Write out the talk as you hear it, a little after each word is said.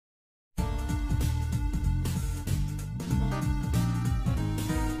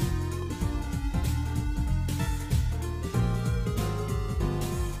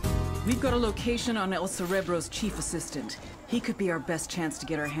got a location on El Cerebro's chief assistant. He could be our best chance to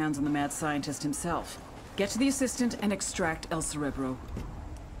get our hands on the mad scientist himself. Get to the assistant and extract El Cerebro.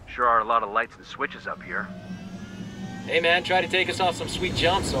 Sure are a lot of lights and switches up here. Hey man, try to take us off some sweet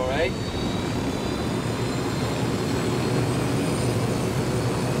jumps, alright?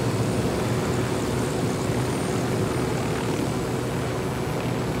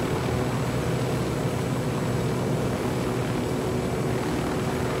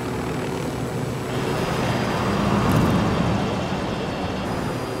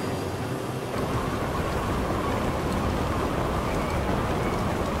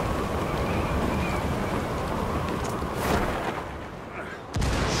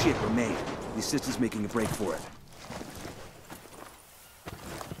 Shit, we're made. The assistant's making a break for it.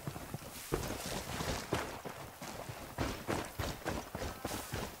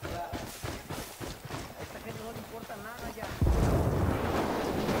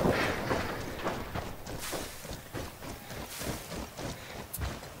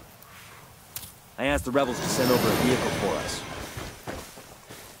 I asked the rebels to send over a vehicle for us.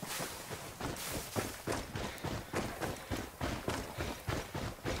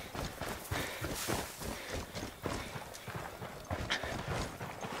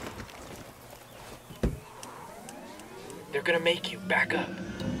 They're gonna make you back up.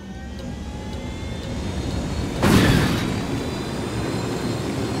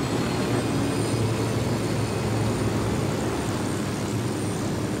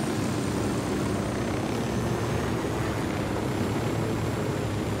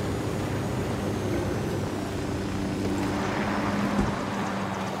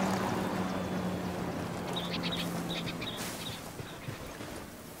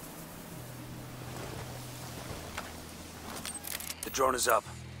 The drone is up.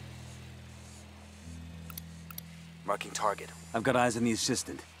 Marking target. I've got eyes on the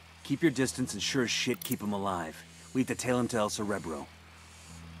assistant. Keep your distance and sure as shit keep him alive. We have to tail him to El Cerebro.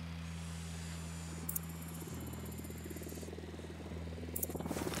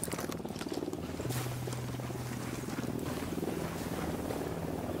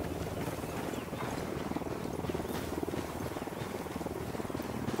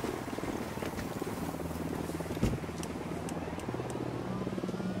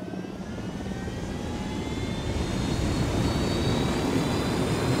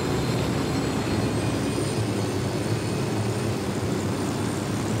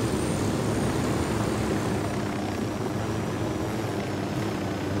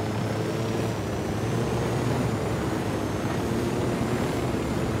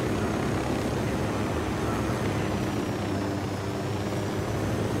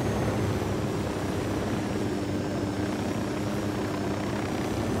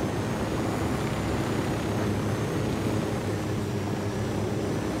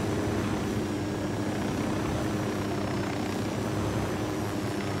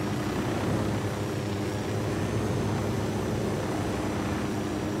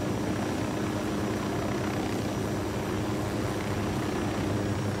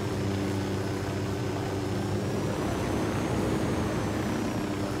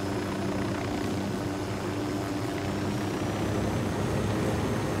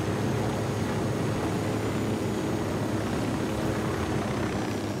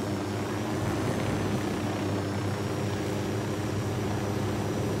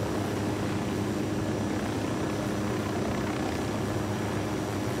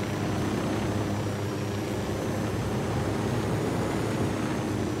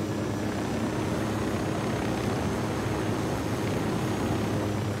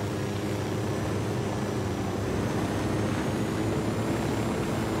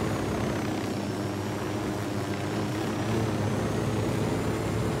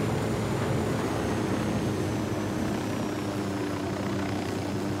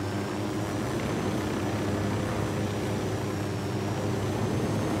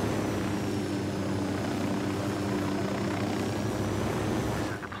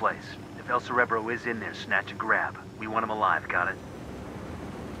 Place. If El Cerebro is in there, snatch and grab. We want him alive, got it?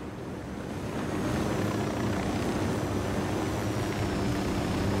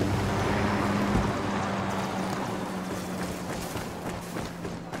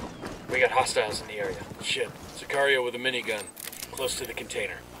 We got hostiles in the area. Shit. Sicario with a minigun. Close to the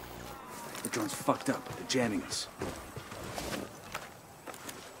container. The drone's fucked up. They're jamming us.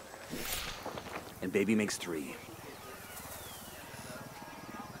 And baby makes 3.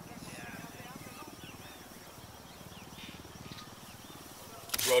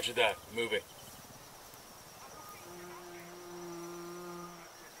 Roger that. Moving.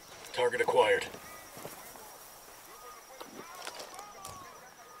 Target acquired.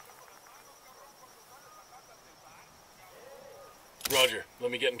 Roger. Let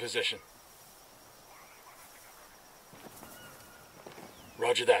me get in position.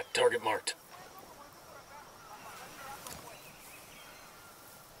 Roger that. Target marked.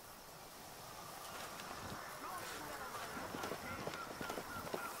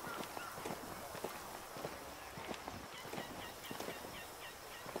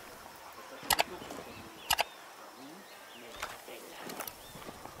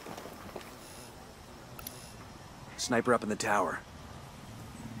 Sniper up in the tower.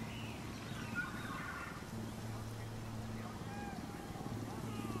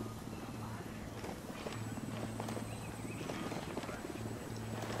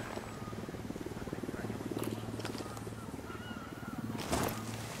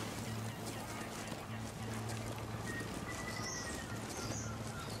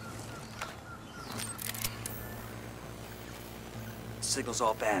 Signal's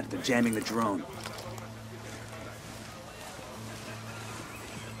all bad. They're jamming the drone.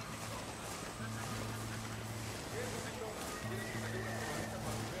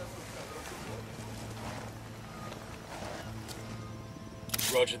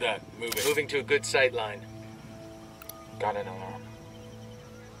 Roger that. Moving. Moving to a good sight line. Got an alarm.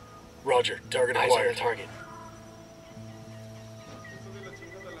 Roger. Target Eyes on acquired. the target.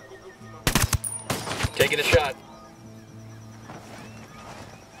 Taking a shot.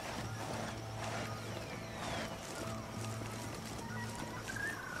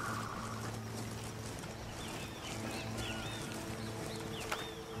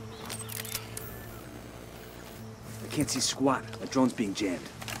 I can't see squat. My drone's being jammed.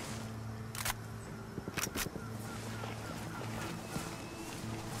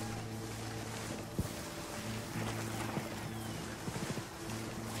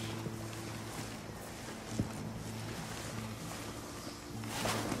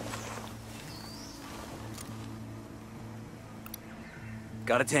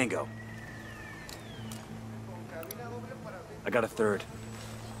 Got a tango. I got a third.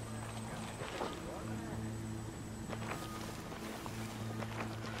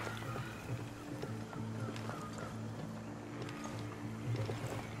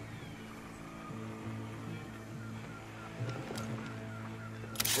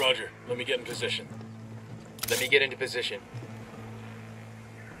 Roger. Let me get in position. Let me get into position.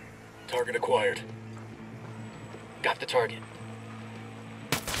 Target acquired. Got the target.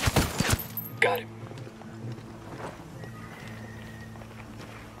 Got him.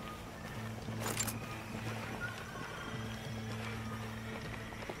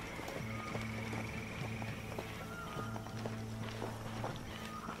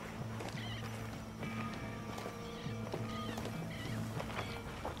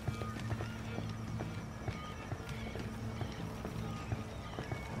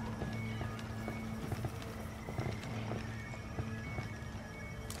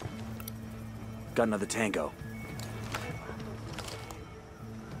 Got another tango.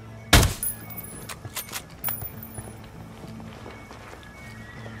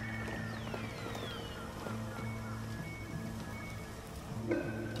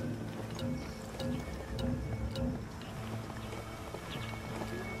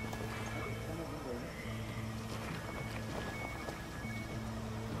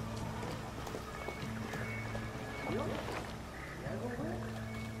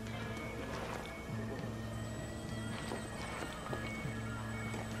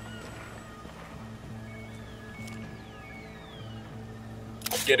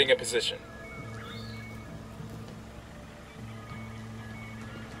 Getting a position.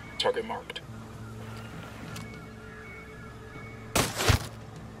 Target marked.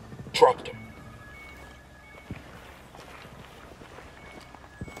 Dropped him.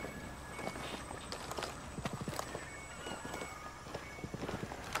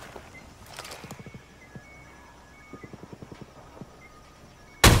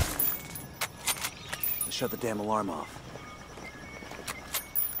 Shut the damn alarm off.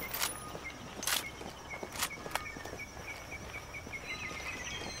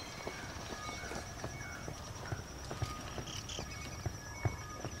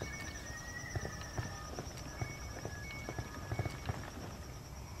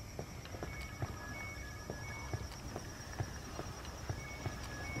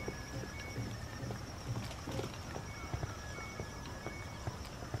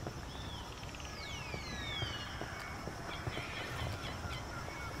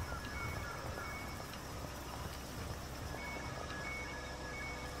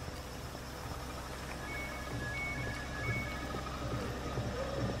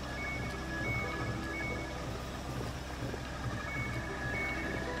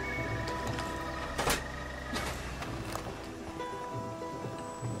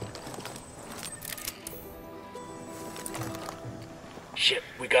 Shit,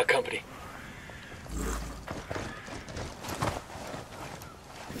 we got company.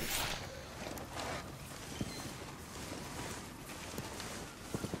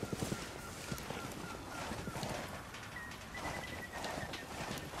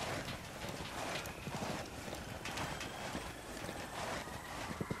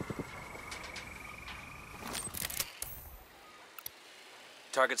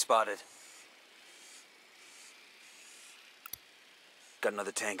 Target spotted. Got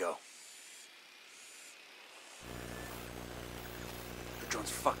another tango. The drone's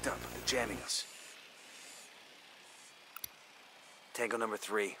fucked up. They're jamming us. Tango number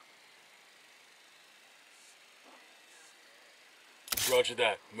 3. Roger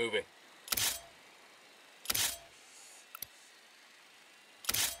that. Moving.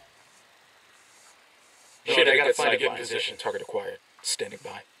 Shit, I gotta find a good good position. position. Target acquired. Standing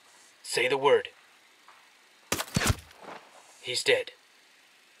by. Say the word. He's dead.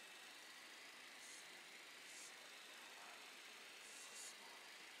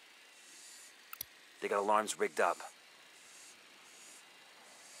 They got alarms rigged up.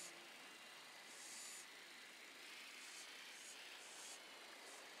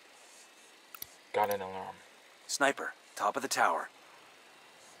 Got an alarm. Sniper, top of the tower.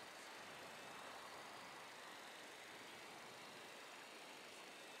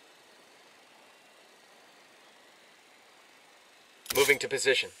 Moving to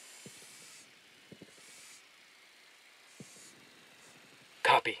position.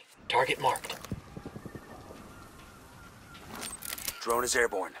 Copy. Target marked. Drone is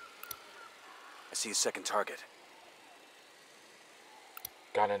airborne. I see a second target.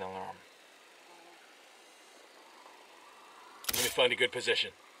 Got an alarm. Let me find a good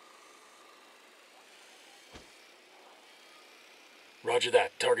position. Roger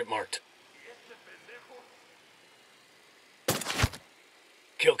that. Target marked.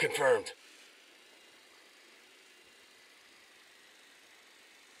 Kill confirmed.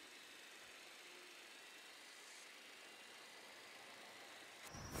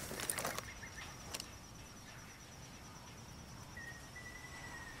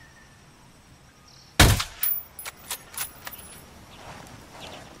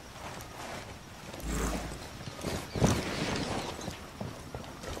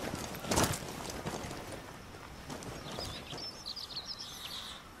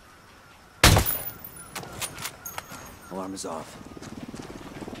 Alarm is off.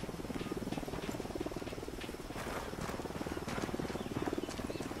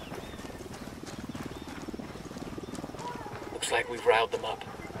 Looks like we've riled them up.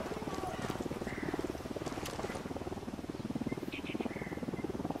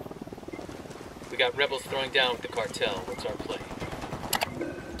 We got rebels throwing down with the cartel. What's our play?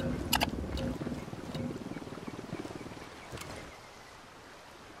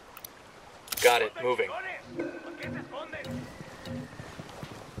 Got it. Moving.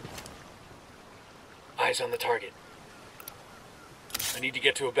 Eyes on the target. I need to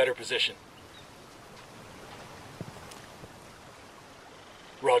get to a better position.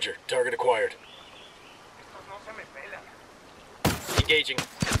 Roger. Target acquired. Engaging.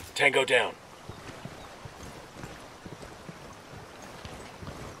 Tango down.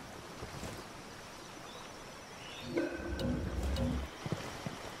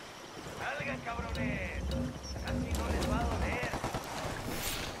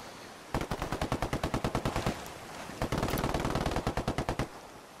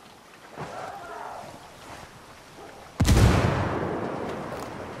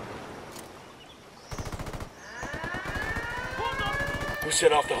 Who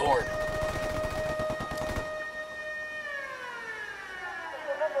set off the horn?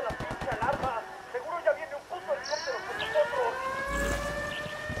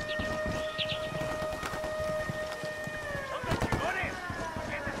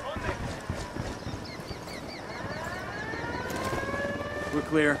 We're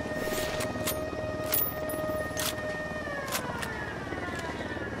clear.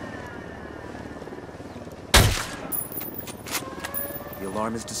 The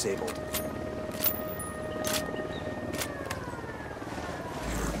alarm is disabled.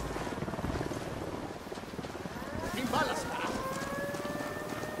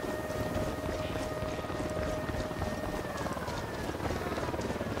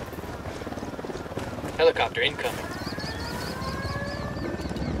 Helicopter incoming.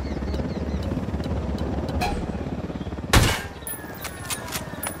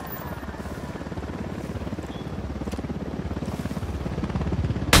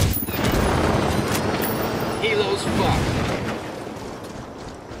 Helo's fucked.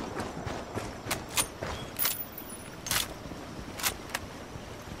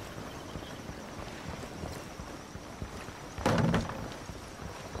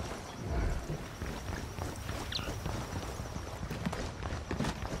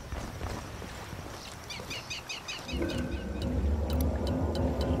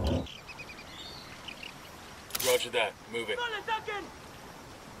 that. Moving.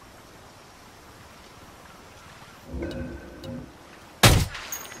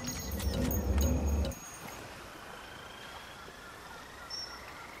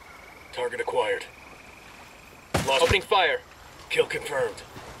 Target acquired. Lost. Opening fire. Kill confirmed.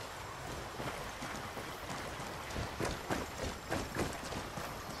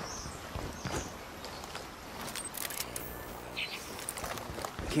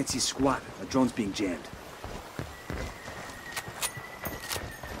 I can't see squat. A drone's being jammed.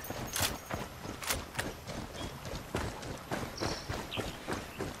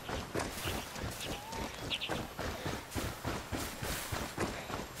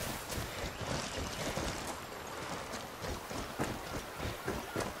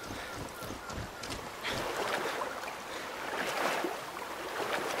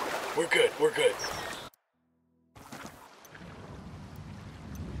 We're good, we're good.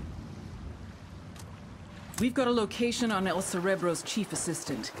 We've got a location on El Cerebro's chief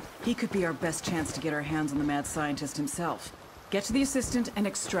assistant. He could be our best chance to get our hands on the mad scientist himself. Get to the assistant and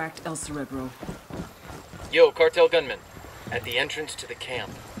extract El Cerebro. Yo, cartel gunman. At the entrance to the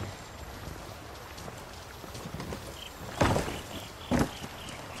camp.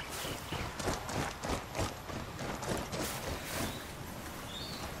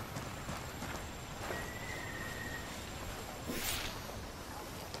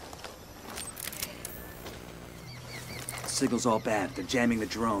 Signal's all bad. They're jamming the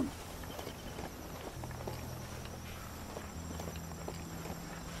drone.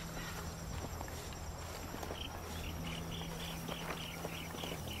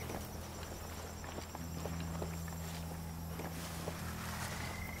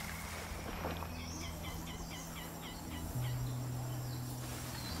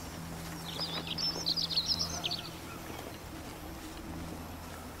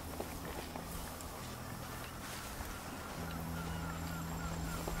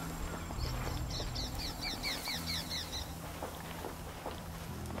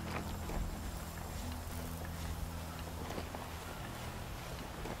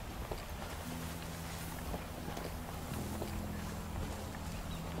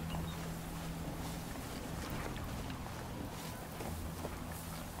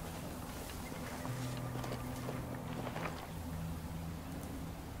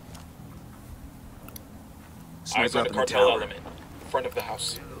 Eyes on the cartel element. Front of the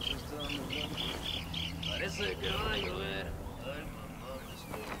house.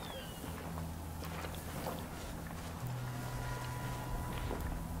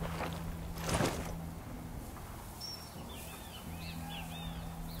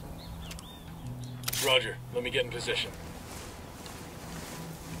 Roger, let me get in position.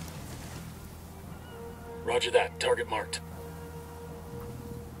 Roger that, target marked.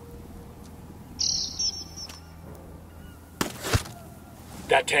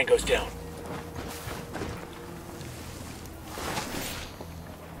 That tango's down.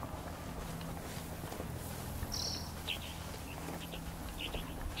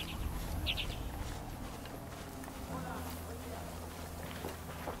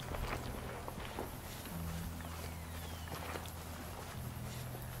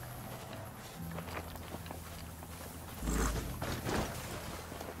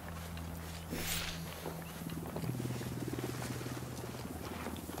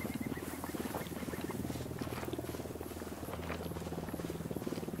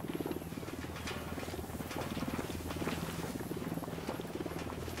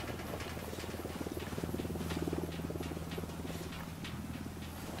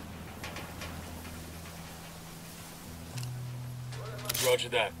 Roger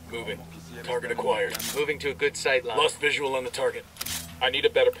that. Moving. Target acquired. Moving to a good sight line. Lost visual on the target. I need a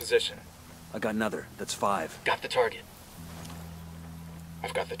better position. I got another. That's 5. Got the target.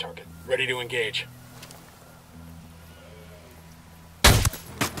 I've got the target. Ready to engage.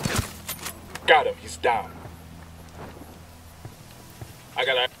 Got him. He's down. I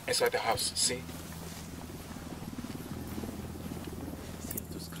got inside the house. See?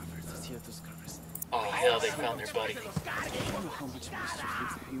 Oh, hell, they found their buddy. You know how much mischief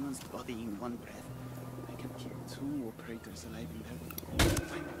leaves a human's body in one breath? I can keep 2 operators alive in there.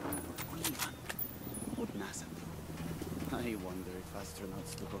 Find one for only one. What NASA do? I wonder if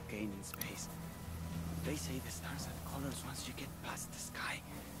astronauts do cocaine in space. They say the stars have colors once you get past the sky.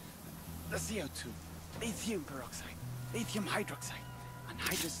 The CO2, lithium peroxide, lithium hydroxide,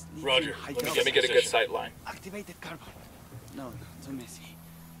 anhydrous lithium Roger. hydroxide. Let me get a good sight line. Activated carbon. No, too messy.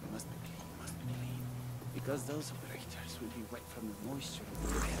 It must be clean, because those operators will be wet from the moisture of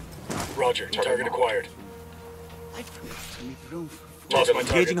the air. Roger. Target acquired. I forgot to leave room for Lost my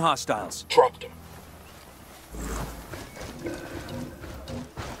Engaging target. hostiles. Dropped him.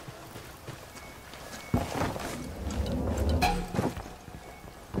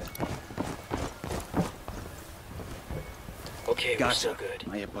 okay, we're still good.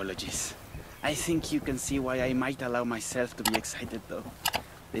 My apologies. I think you can see why I might allow myself to be excited, though.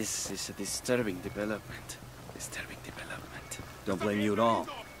 This is a disturbing development. Don't blame you at all.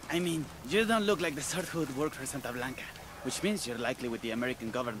 I mean, you don't look like the sort who would work for Santa Blanca, which means you're likely with the American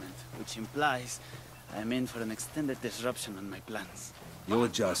government, which implies I'm in for an extended disruption on my plans. You'll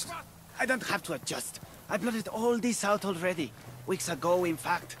adjust. I don't have to adjust. I plotted all this out already. Weeks ago, in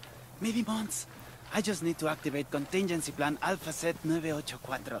fact. Maybe months. I just need to activate contingency plan Alpha Set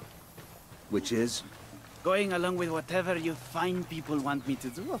 984. Which is? Going along with whatever you fine people want me to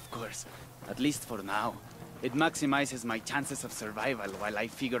do, of course. At least for now. It maximizes my chances of survival while I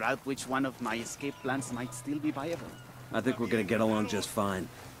figure out which one of my escape plans might still be viable. I think we're gonna get along just fine.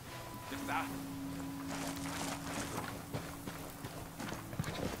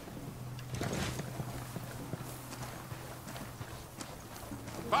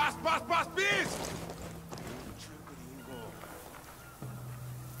 ¡Paz, bis!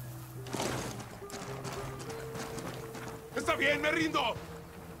 ¡Está bien, me rindo!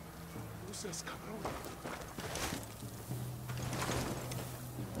 No seas cabrón.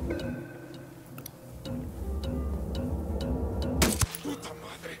 ¡Puta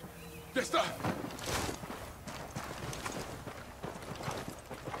madre! ¡Ya está!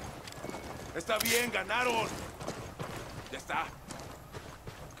 ¡Está bien, ganaron! ¡Ya está!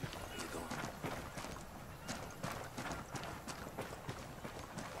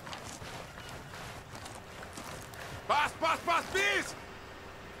 ¡Paz, bis!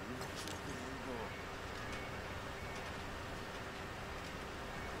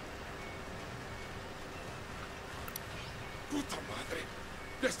 ¡Puta madre!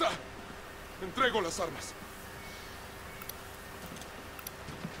 ¡Ya está! Entrego las armas.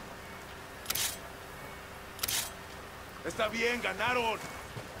 ¡Está bien, ganaron!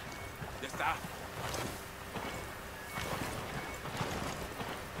 ¡Ya está!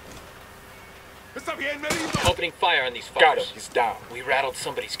 ¡Está bien, me rindo! Opening fire on these fuckers. Got him. He's down. We rattled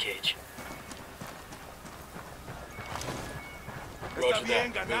somebody's cage. ¡Está Roger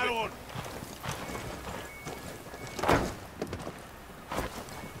bien, that. ganaron!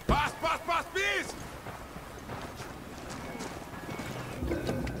 ¡Paz, bis!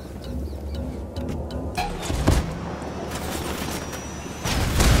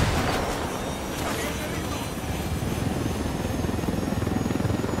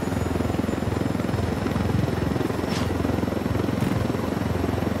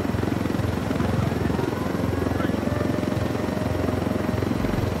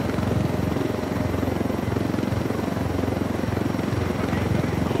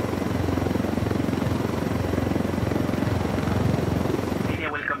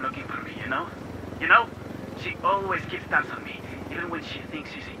 Nidia will come looking for me, you know? You know? She always keeps tabs on me, even when she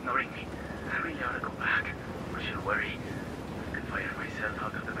thinks she's ignoring me. I really ought to go back, or she'll worry. I could fire myself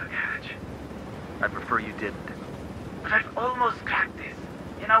out of the back hatch. I prefer you didn't. But I've almost cracked this.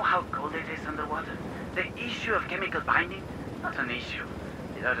 You know how cold it is underwater? The issue of chemical binding? Not an issue.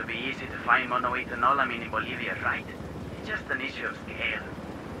 It ought to be easy to find monoethanolamine in Bolivia, right? It's just an issue of scale.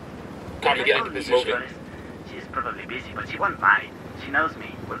 Copy, get into position. Flores. She's probably busy, but she won't mind. She knows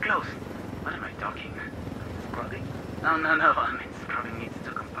me. We're close. What am I talking? Scrubbing? No. I mean, scrubbing needs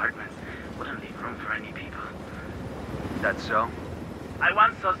 2 compartments. Wouldn't leave room for any people. That's so? I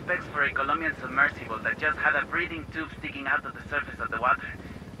want suspects for a Colombian submersible that just had a breathing tube sticking out of the surface of the water.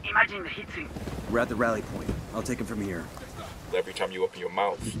 Imagine the heat sink. We're at the rally point. I'll take him from here. Every time you open your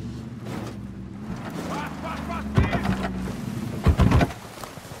mouth. ¡Paz, bis!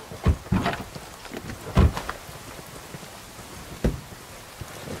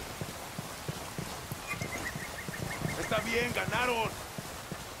 ¡Está bien, ganaron!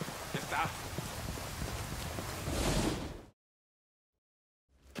 ¡Ya está!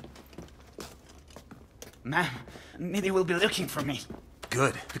 Ma'am, Nidia will be looking for me.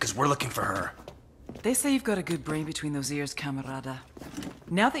 Good, because we're looking for her. They say you've got a good brain between those ears, camarada.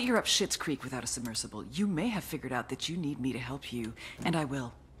 Now that you're up Schitt's Creek without a submersible, you may have figured out that you need me to help you, and I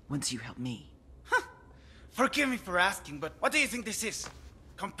will, once you help me. Huh. Forgive me for asking, but what do you think this is?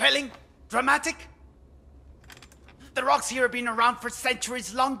 Compelling? Dramatic? The rocks here have been around for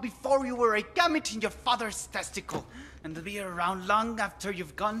centuries, long before you were a gamete in your father's testicle. And they'll be around long after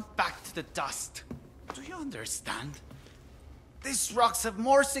you've gone back to the dust. Do you understand? These rocks have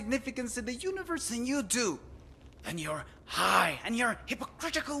more significance in the universe than you do. Than your high and your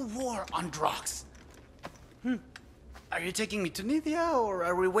hypocritical war on rocks. Are you taking me to Nidia, or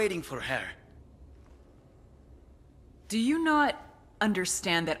are we waiting for her? Do you not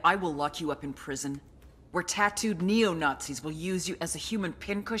understand that I will lock you up in prison? Where tattooed neo-Nazis will use you as a human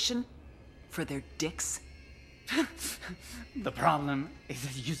pincushion? For their dicks? The problem is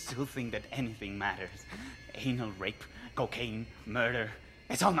that you still think that anything matters. Anal rape, cocaine, murder,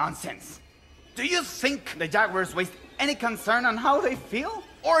 it's all nonsense. Do you think the jaguars waste any concern on how they feel?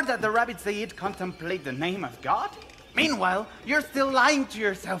 Or that the rabbits they eat contemplate the name of God? Meanwhile, you're still lying to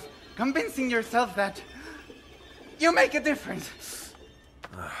yourself, convincing yourself that you make a difference.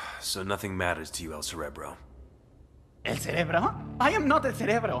 So nothing matters to you, El Cerebro. El Cerebro? I am not El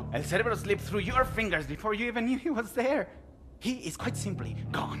Cerebro. El Cerebro slipped through your fingers before you even knew he was there. He is quite simply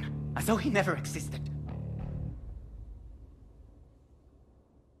gone, as though he never existed.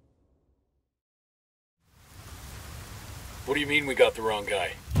 What do you mean we got the wrong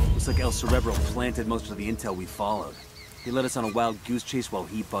guy? Looks like El Cerebro planted most of the intel we followed. He led us on a wild goose chase while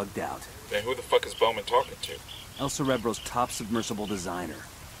he bugged out. Then who the fuck is Bowman talking to? El Cerebro's top submersible designer.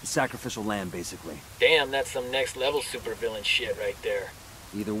 The sacrificial lamb, basically. Damn, that's some next-level supervillain shit right there.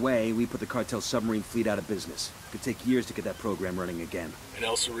 Either way, we put the cartel submarine fleet out of business. Could take years to get that program running again. And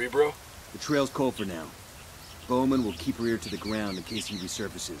El Cerebro? The trail's cold for now. Bowman will keep her ear to the ground in case he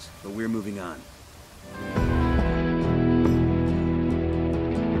resurfaces, but we're moving on.